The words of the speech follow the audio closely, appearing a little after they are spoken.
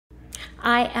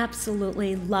I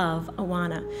absolutely love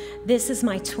Awana. This is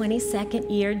my 22nd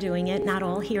year doing it, not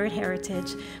all here at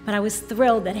Heritage, but I was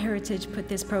thrilled that Heritage put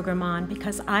this program on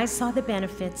because I saw the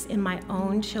benefits in my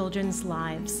own children's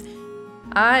lives.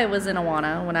 I was in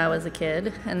Awana when I was a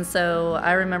kid, and so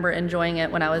I remember enjoying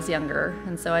it when I was younger.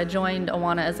 And so I joined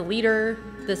Awana as a leader.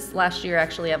 This last year,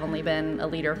 actually, I've only been a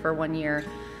leader for 1 year.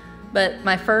 But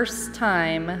my first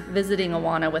time visiting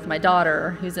Awana with my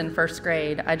daughter, who's in first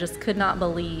grade, I just could not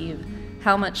believe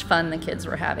how much fun the kids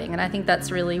were having. And I think that's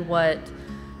really what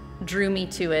drew me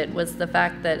to it, was the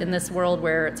fact that in this world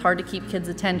where it's hard to keep kids'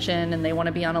 attention and they want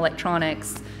to be on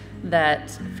electronics, that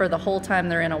for the whole time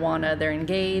they're in Awana, they're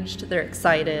engaged, they're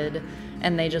excited,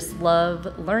 and they just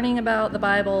love learning about the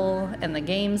Bible and the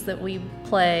games that we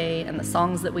play and the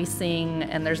songs that we sing,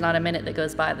 and there's not a minute that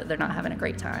goes by that they're not having a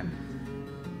great time.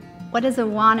 What does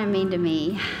Awana mean to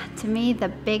me? To me, the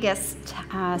biggest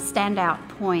standout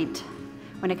point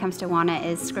when it comes to Awana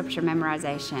is scripture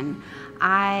memorization.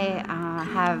 I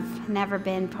have never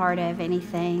been part of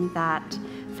anything that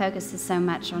focuses so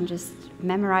much on just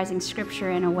memorizing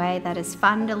scripture in a way that is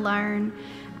fun to learn,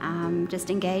 just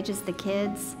engages the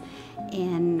kids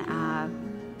in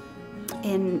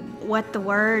what the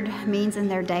word means in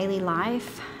their daily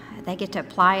life. They get to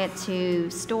apply it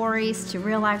to stories, to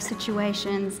real life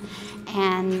situations,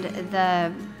 and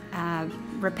the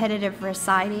repetitive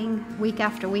reciting week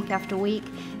after week after week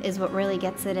is what really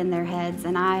gets it in their heads.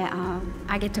 And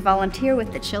I get to volunteer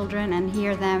with the children and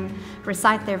hear them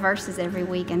recite their verses every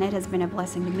week, and it has been a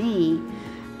blessing to me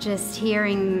just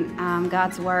hearing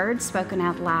God's word spoken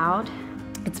out loud.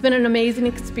 It's been an amazing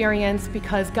experience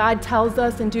because God tells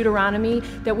us in Deuteronomy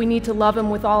that we need to love Him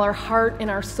with all our heart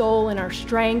and our soul and our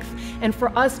strength, and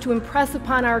for us to impress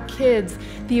upon our kids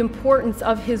the importance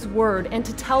of His Word and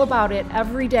to tell about it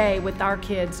every day with our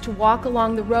kids, to walk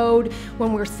along the road,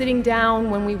 when we're sitting down,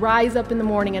 when we rise up in the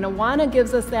morning. And Awana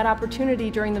gives us that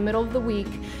opportunity during the middle of the week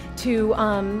to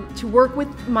work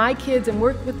with my kids and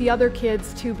work with the other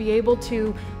kids to be able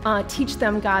to teach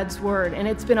them God's Word. And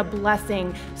it's been a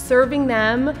blessing. Serving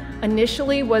them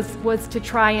initially was to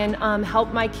try and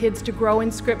help my kids to grow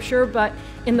in Scripture, but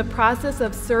in the process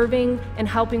of serving and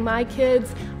helping my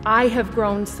kids, I have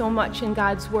grown so much in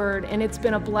God's Word, and it's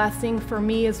been a blessing for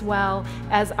me as well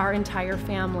as our entire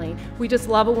family. We just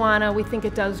love Awana. We think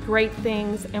it does great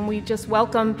things, and we just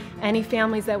welcome any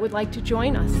families that would like to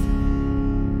join us.